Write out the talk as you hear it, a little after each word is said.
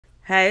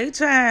Hey,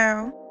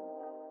 child.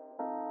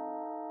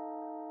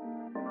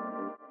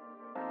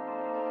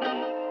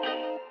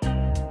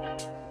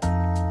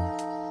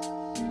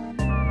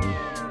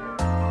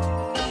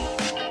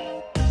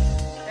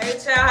 Hey,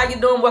 child, how you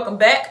doing? Welcome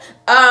back.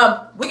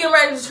 We getting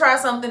ready to try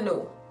something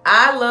new.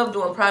 I love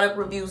doing product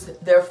reviews.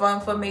 They're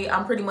fun for me.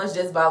 I'm pretty much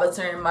just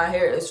volunteering my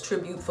hair as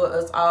tribute for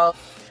us all.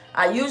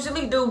 I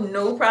usually do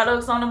new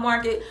products on the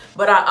market,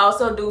 but I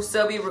also do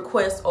subby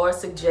requests or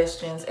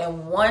suggestions.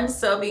 And one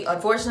subby,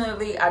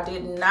 unfortunately, I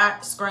did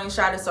not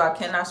screenshot it, so I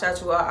cannot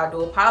shout you out. I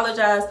do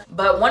apologize.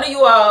 But one of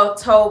you all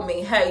told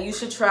me, hey, you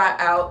should try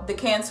out the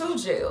Cantu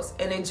gels.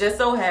 And it just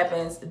so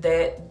happens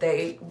that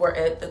they were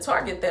at the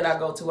Target that I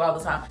go to all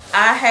the time.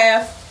 I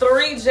have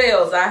 3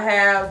 gels. I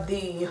have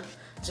the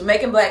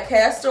Jamaican black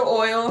castor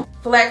oil,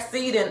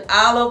 flaxseed and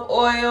olive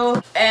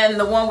oil, and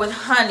the one with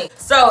honey.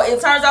 So it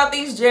turns out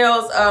these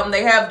gels,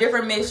 they have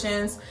different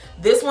missions.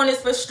 This one is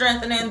for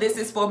strengthening, this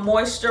is for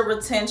moisture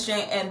retention,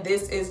 and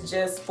this is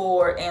just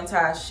for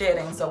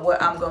anti-shedding. So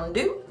what I'm gonna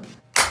do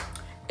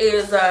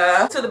is,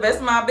 to the best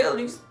of my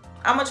abilities,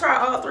 I'm gonna try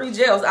all 3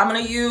 gels. I'm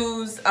gonna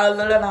use, what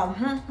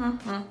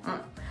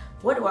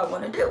do I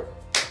wanna do?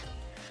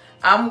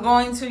 I'm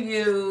going to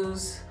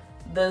use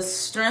the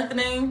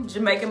strengthening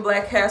Jamaican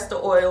black castor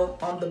oil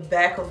on the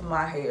back of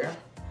my hair.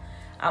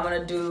 I'm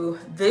gonna do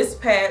this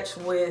patch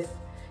with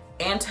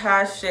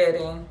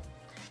anti-shedding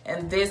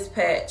and this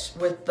patch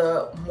with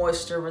the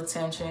moisture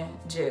retention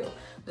gel.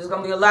 There's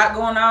gonna be a lot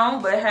going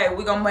on, but hey,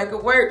 we're gonna make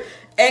it work.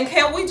 And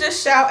can we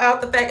just shout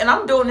out the fact, and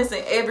I'm doing this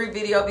in every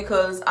video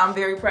because I'm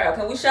very proud.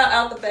 Can we shout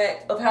out the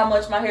fact of how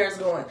much my hair is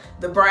going?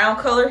 The brown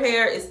colored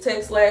hair is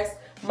texlax.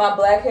 My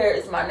black hair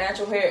is my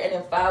natural hair, and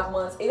in 5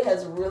 months, it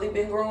has really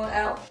been growing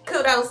out.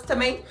 Kudos to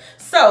me.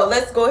 So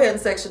let's go ahead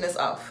and section this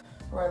off.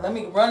 All right, let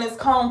me run this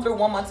comb through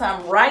one more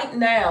time. Right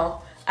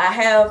now, I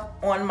have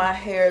on my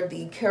hair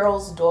the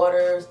Carol's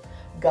Daughter's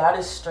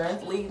Goddess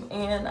Strength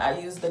leave-in. I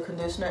use the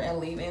conditioner and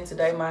leave-in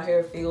today. My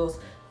hair feels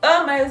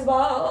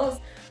amazeballs.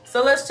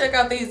 So let's check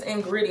out these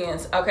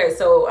ingredients. Okay,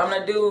 so I'm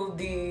gonna do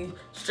the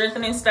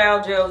strengthening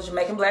style gel,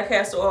 Jamaican black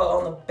castor oil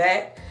on the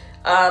back.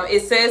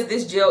 It says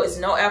this gel is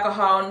no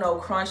alcohol, no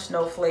crunch,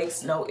 no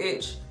flakes, no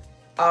itch.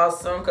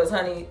 Awesome, because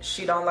honey,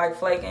 she don't like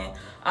flaking.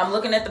 I'm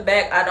looking at the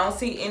back. I don't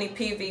see any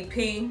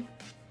PVP,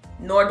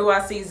 nor do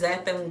I see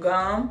xanthan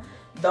gum.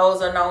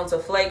 Those are known to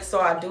flake, so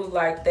I do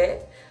like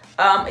that.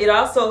 It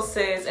also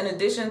says, in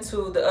addition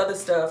to the other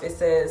stuff, it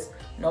says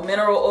no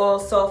mineral oil,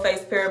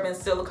 sulfates, parabens,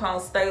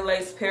 silicone,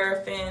 stalates,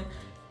 paraffin,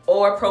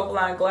 or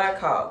propylene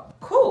glycol.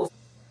 Cool.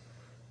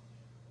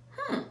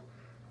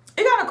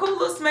 It got a cool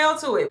little smell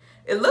to it.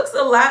 It looks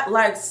a lot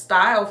like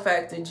Style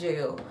Factor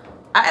gel.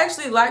 I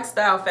actually like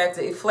Style Factor.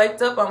 It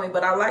flaked up on me,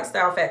 but I like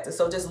Style Factor.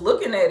 So just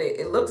looking at it,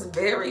 it looks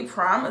very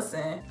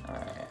promising. All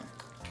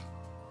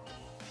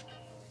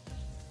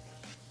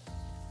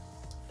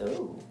right.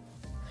 Ooh.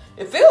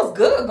 It feels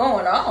good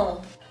going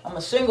on. I'm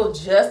gonna shingle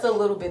just a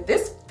little bit.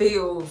 This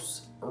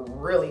feels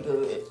really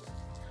good.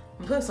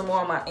 I'm putting some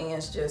more on my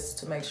ends just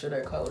to make sure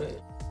they're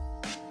coated.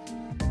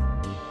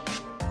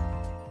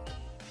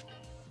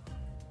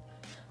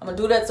 I'm gonna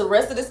do that to the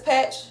rest of this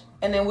patch,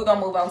 and then we're gonna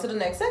move on to the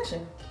next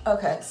section.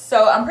 Okay,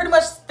 so I'm pretty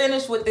much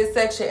finished with this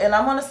section, and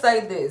I'm gonna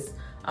say this.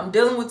 I'm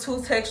dealing with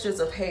 2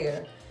 textures of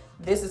hair.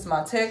 This is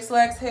my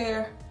texlax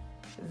hair.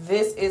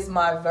 This is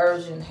my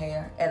virgin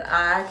hair, and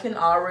I can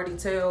already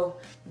tell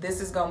this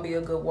is gonna be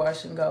a good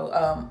wash and go.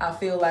 I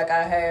feel like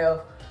I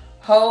have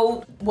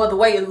hold, well, the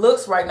way it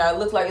looks right now, it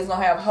looks like it's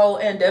gonna have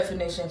hold and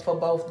definition for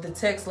both the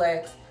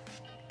texlax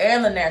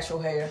and the natural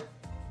hair.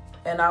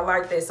 And I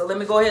like that. So let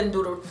me go ahead and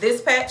do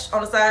this patch on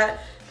the side,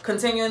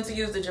 continuing to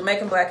use the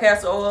Jamaican black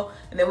castor oil,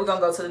 and then we're gonna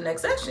go to the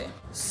next section.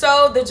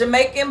 So the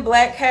Jamaican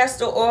black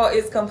castor oil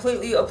is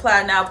completely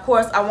applied. Now, of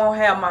course, I won't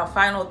have my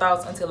final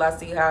thoughts until I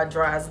see how it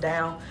dries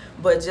down,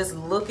 but just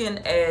looking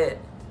at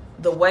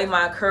the way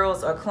my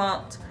curls are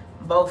clumped,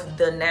 both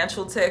the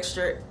natural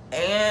texture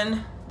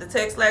and the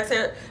texlax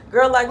hair,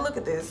 girl, like, look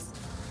at this.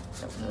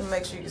 Let me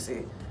make sure you can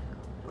see.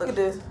 Look at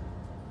this.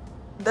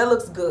 That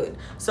looks good.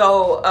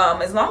 So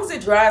as long as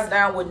it dries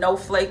down with no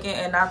flaking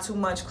and not too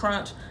much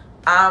crunch,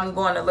 I'm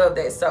going to love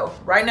that. So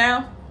right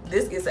now,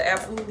 this gets an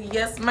absolutely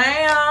yes,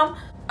 ma'am.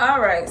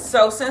 All right,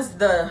 so since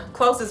the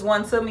closest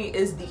one to me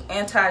is the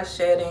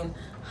anti-shedding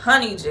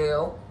honey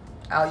gel,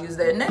 I'll use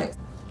that next.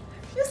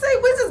 You see,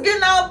 we just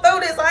getting all through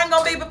this. I ain't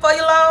gonna be before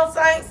you long,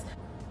 saints.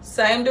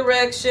 Same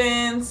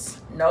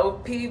directions, no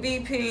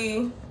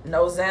PVP,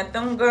 no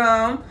xanthan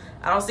gum.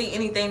 I don't see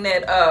anything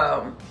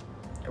that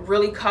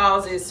really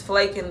causes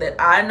flaking that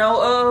I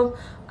know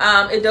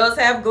of. It does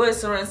have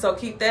glycerin, so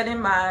keep that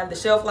in mind. The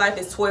shelf life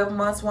is 12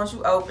 months once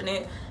you open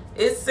it.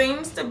 It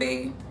seems to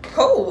be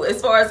cool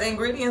as far as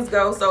ingredients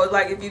go. So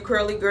like if you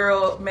curly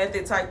girl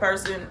method type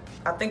person,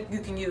 I think you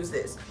can use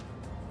this.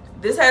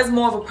 This has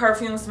more of a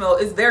perfume smell.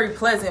 It's very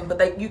pleasant,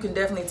 but you can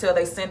definitely tell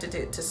they scented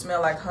it to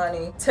smell like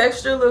honey.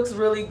 Texture looks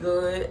really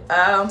good.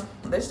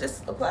 Let's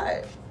just apply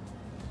it.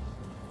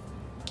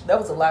 That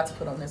was a lot to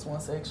put on this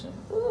one section.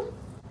 Ooh.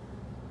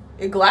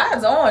 It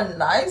glides on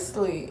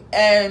nicely,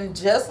 and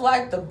just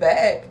like the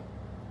back,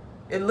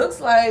 it looks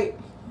like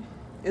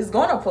it's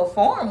gonna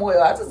perform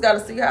well. I just gotta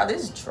see how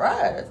this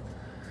dries.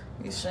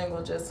 You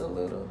shingle just a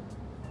little.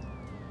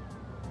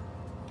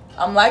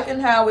 I'm liking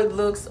how it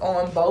looks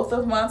on both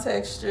of my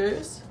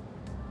textures.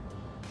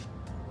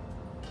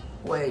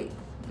 Wait,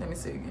 let me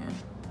see again.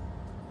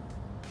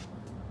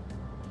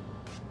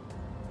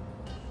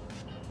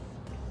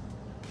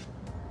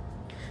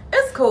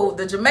 It's cool.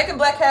 The Jamaican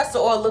black castor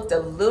oil looked a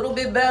little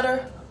bit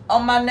better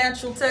on my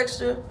natural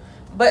texture,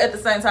 but at the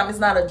same time, it's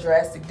not a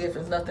drastic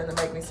difference. Nothing to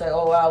make me say,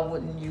 oh, I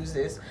wouldn't use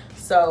this.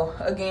 So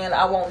again,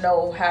 I won't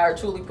know how it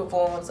truly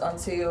performs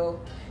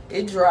until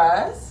it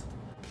dries.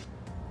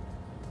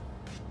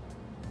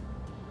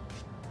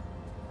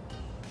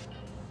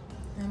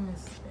 Let me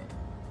see.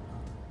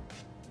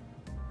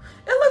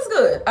 It looks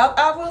good.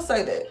 I will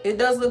say that. It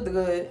does look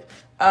good.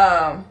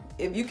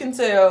 If you can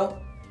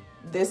tell,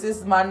 this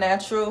is my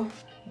natural.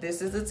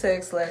 This is the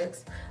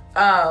texlax.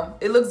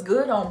 It looks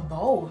good on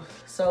both.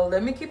 So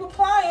let me keep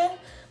applying.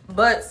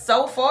 But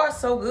so far,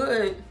 so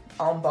good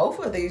on both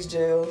of these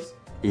gels.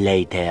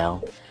 Later.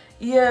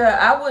 Yeah,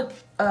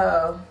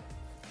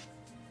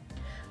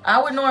 I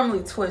would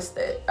normally twist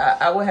it.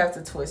 I would have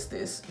to twist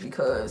this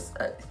because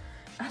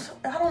I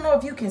don't know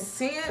if you can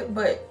see it,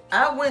 but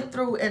I went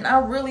through and I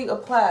really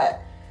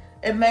applied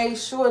and made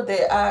sure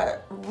that I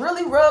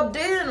really rubbed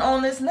in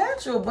on this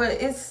natural, but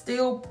it's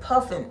still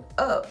puffing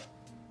up.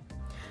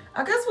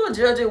 I guess we'll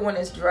judge it when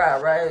it's dry,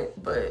 right?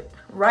 But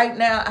right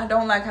now, I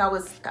don't like how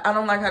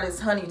this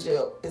honey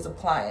gel is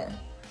applying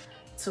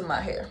to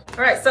my hair. All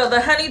right, so the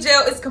honey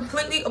gel is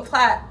completely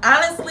applied.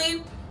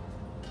 Honestly,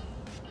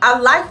 I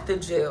like the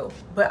gel,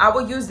 but I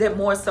would use it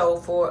more so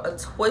for a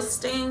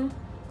twisting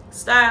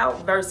style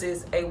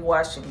versus a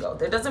wash and go.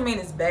 That doesn't mean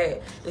it's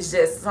bad. It's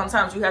just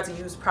sometimes you have to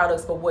use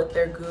products for what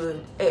they're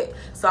good at.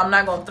 So I'm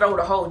not gonna throw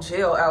the whole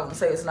gel out and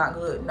say it's not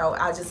good. No,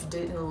 I just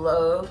didn't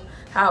love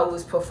how it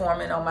was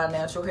performing on my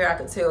natural hair. I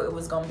could tell it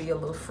was gonna be a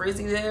little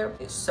frizzy there.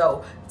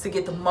 So to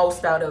get the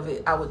most out of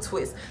it, I would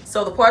twist.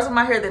 So the parts of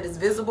my hair that is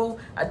visible,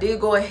 I did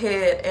go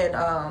ahead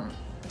and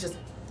just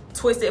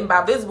twist it. And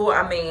by visible,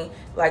 I mean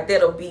like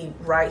that'll be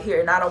right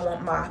here, and I don't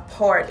want my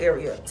part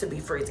area to be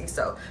frizzy.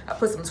 So I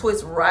put some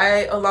twists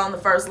right along the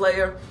first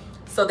layer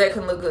so that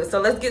can look good.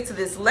 So let's get to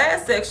this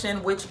last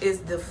section, which is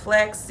the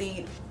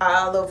flaxseed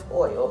olive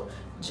oil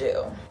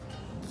gel.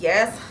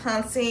 Yes,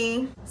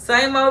 hunty.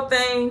 Same old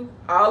thing,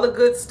 all the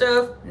good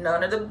stuff,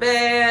 none of the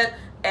bad.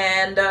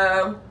 And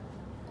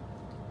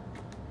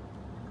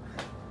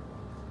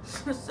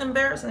it's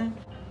embarrassing.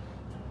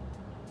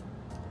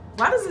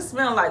 Why does it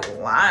smell like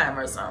lime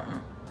or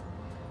something?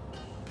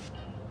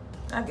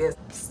 I guess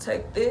let's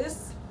take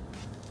this.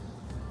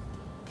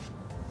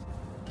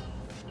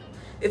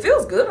 It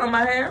feels good on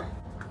my hair.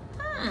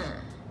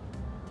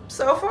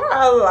 So far,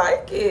 I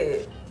like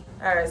it.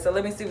 All right, so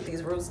let me see what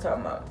these roots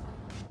talking about.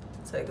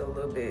 Take a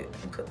little bit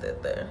and put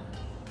that there.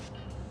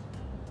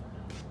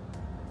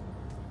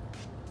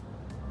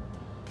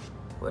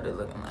 What it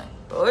looking like?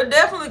 Oh, it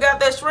definitely got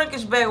that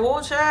shrinkage back.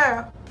 Oh,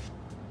 child.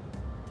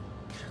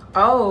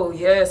 Oh,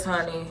 yes,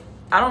 honey.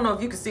 I don't know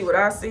if you can see what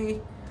I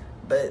see,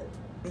 but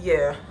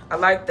yeah, I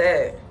like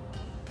that.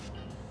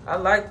 I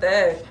like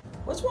that.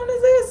 Which one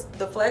is this?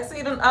 The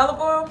flaxseed and olive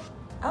oil?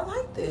 I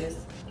like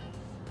this.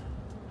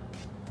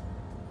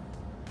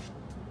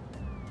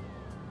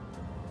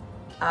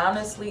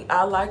 Honestly,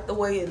 I like the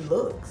way it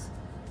looks.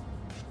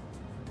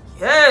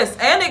 Yes,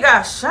 and it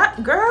got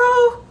shot,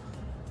 girl.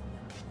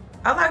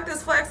 I like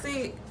this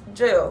flaxseed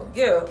gel.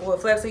 Yeah, well,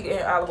 flaxseed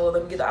and olive oil.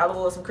 Let me get the olive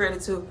oil some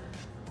credit too.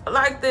 I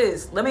like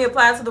this. Let me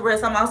apply it to the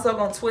rest. I'm also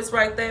gonna twist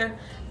right there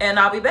and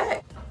I'll be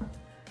back.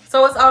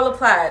 So it's all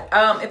applied.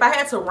 If I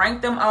had to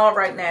rank them all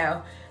right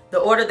now, the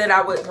order that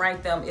I would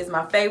rank them is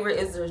my favorite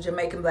is the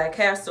Jamaican black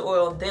castor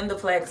oil, then the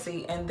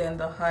flaxseed, and then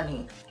the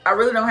honey. I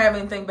really don't have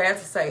anything bad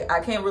to say. I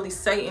can't really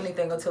say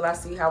anything until I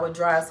see how it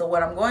dries. So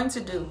what I'm going to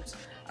do,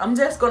 I'm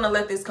just gonna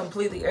let this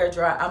completely air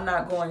dry. I'm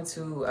not going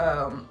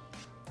to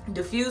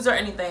diffuse or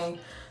anything.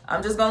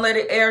 I'm just gonna let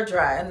it air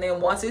dry, and then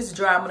once it's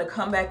dry, I'm gonna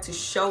come back to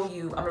show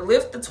you. I'm gonna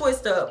lift the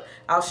twist up.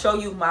 I'll show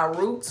you my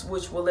roots,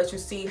 which will let you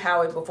see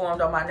how it performed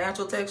on my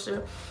natural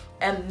texture,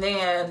 and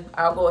then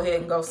I'll go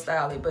ahead and go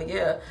style it. But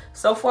yeah,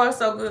 so far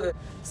so good.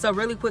 So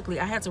really quickly,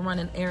 I had to run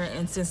an errand,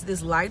 and since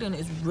this lighting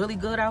is really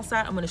good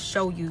outside, I'm gonna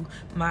show you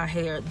my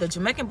hair. The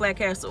Jamaican black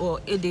castor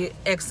oil, it did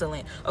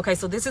excellent. Okay,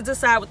 so this is the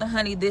side with the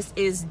honey. This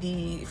is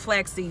the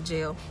flaxseed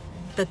gel.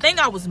 The thing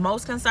I was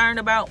most concerned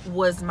about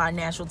was my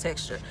natural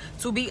texture.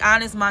 To be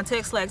honest, my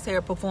texlax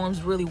hair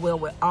performs really well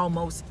with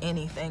almost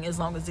anything, as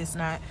long as it's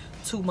not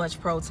too much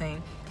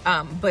protein.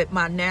 But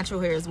my natural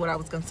hair is what I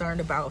was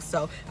concerned about.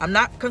 So I'm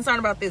not concerned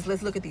about this.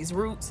 Let's look at these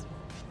roots.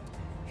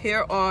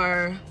 Here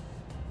are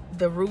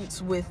the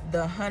roots with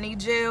the honey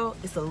gel.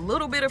 It's a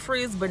little bit of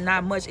frizz, but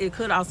not much. It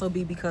could also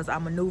be because I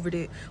maneuvered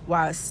it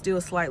while it's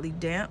still slightly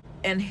damp.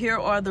 And here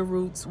are the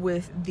roots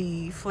with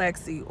the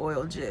flaxseed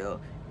oil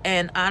gel.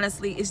 and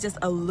honestly it's just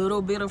a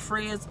little bit of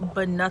frizz,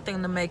 but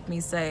nothing to make me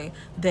say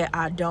that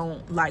I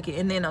don't like it.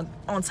 And then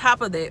on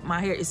top of that, my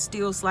hair is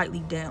still slightly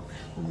damp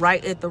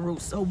right at the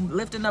roots, so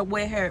lifting up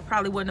wet hair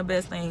probably wasn't the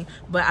best thing.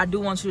 But I do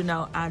want you to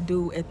know I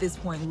do at this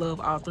point love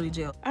all 3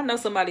 gels. I know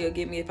somebody will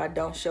get me if I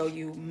don't show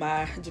you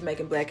my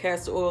Jamaican black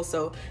castor oil.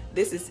 So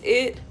this is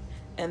it,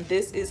 and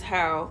this is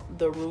how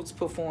the roots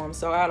perform.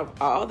 So out of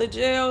all the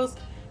gels,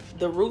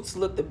 the roots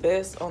look the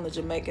best on the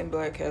Jamaican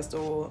black castor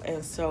oil.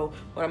 And so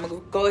what I'm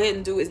gonna go ahead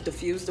and do is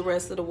diffuse the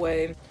rest of the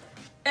way.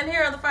 And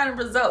here are the final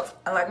results.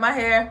 I like my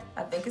hair.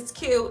 I think it's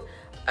cute.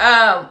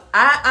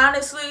 I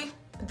honestly,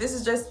 this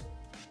is just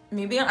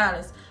me being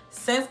honest,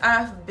 since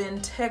I've been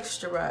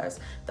texturized,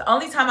 the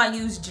only time I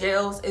use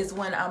gels is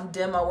when I'm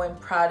demoing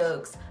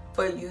products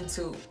for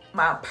YouTube.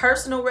 My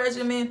personal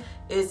regimen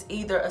is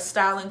either a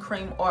styling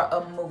cream or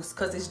a mousse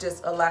because it's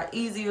just a lot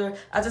easier.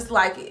 I just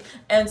like it.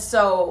 And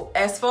so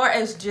as far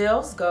as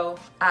gels go,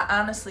 I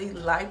honestly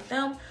like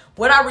them.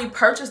 Would I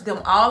repurchase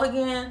them all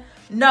again?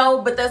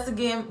 No, but that's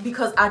again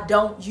because I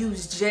don't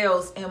use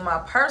gels in my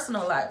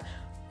personal life.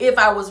 If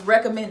I was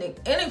recommending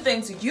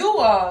anything to you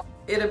all,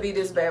 it'll be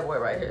this bad boy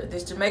right here.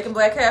 This Jamaican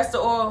black castor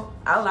oil.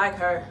 I like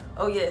her.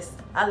 Oh yes,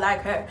 I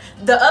like her.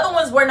 The other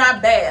ones were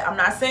not bad. I'm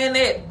not saying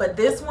that, but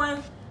this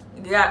one,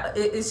 yeah,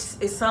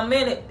 it's some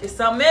in it. It's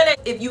some in it.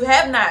 If you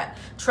have not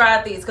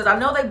tried these, because I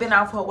know they've been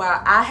out for a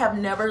while, I have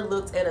never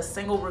looked at a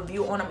single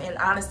review on them, and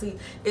honestly,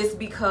 it's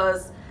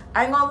because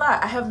I ain't gonna lie,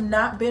 I have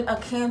not been a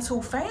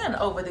Cantu fan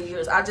over the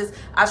years. I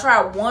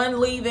tried one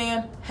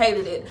leave-in,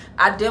 hated it.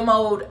 I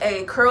demoed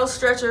a curl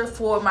stretcher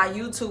for my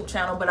YouTube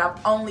channel, but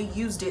I've only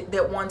used it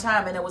that one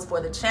time, and it was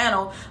for the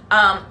channel.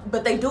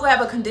 But they do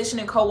have a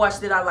conditioning co-wash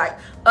that I like.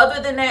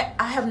 Other than that,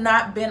 I have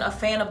not been a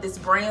fan of this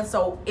brand,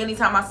 so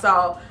anytime I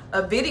saw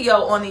a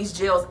video on these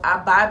gels, I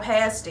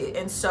bypassed it.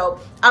 And so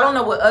I don't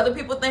know what other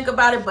people think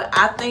about it, but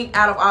I think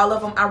out of all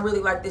of them, I really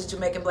like this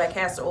Jamaican black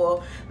castor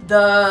oil.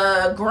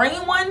 The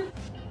green one,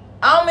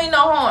 I don't mean no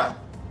harm.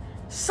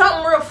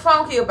 Something real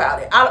funky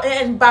about it.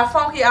 And by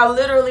funky, I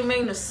literally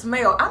mean the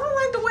smell. I don't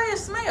like the way it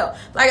smells.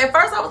 Like at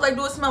first I was like,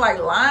 do it smell like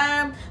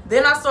lime?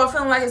 Then I started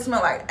feeling like it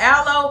smelled like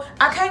aloe.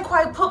 I can't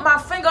quite put my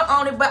finger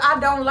on it, but I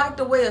don't like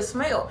the way it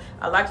smells.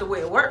 I like the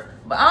way it works,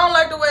 but I don't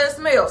like the way it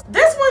smells.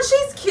 This one,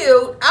 she's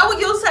cute. I would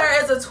use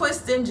her as a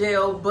twisting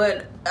gel,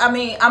 but I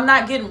mean, I'm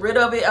not getting rid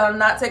of it. I'm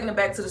not taking it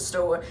back to the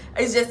store.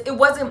 It's just, it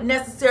wasn't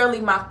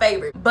necessarily my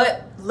favorite.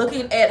 But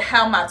looking at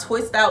how my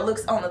twist out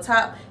looks on the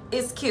top,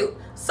 it's cute.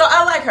 So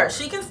I like her.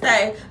 She can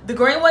stay. The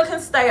green one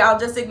can stay. I'll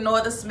just ignore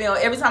the smell.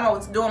 Every time I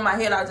was doing my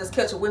hair, I'll just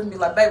catch it with me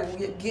like,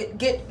 baby,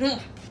 get.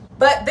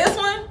 But this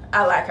one,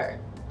 I like her.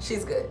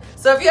 She's good.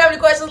 So if you have any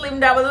questions, leave them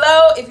down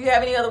below. If you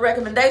have any other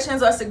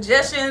recommendations or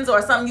suggestions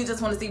or something you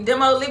just want to see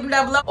demo, leave them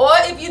down below. Or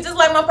if you just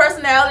like my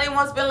personality and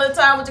want to spend a little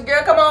time with your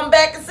girl, come on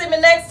back and see me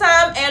next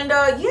time.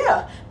 And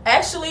yeah,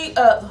 actually,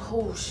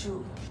 oh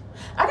shoot,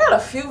 I got a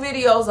few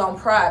videos on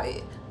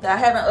private that I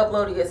haven't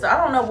uploaded yet, so I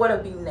don't know what'll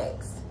be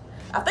next.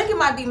 I think it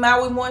might be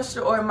Maui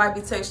Moisture or it might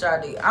be Texture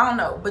ID. I don't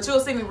know, but you'll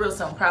see me real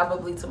soon,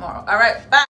 probably tomorrow. All right, bye.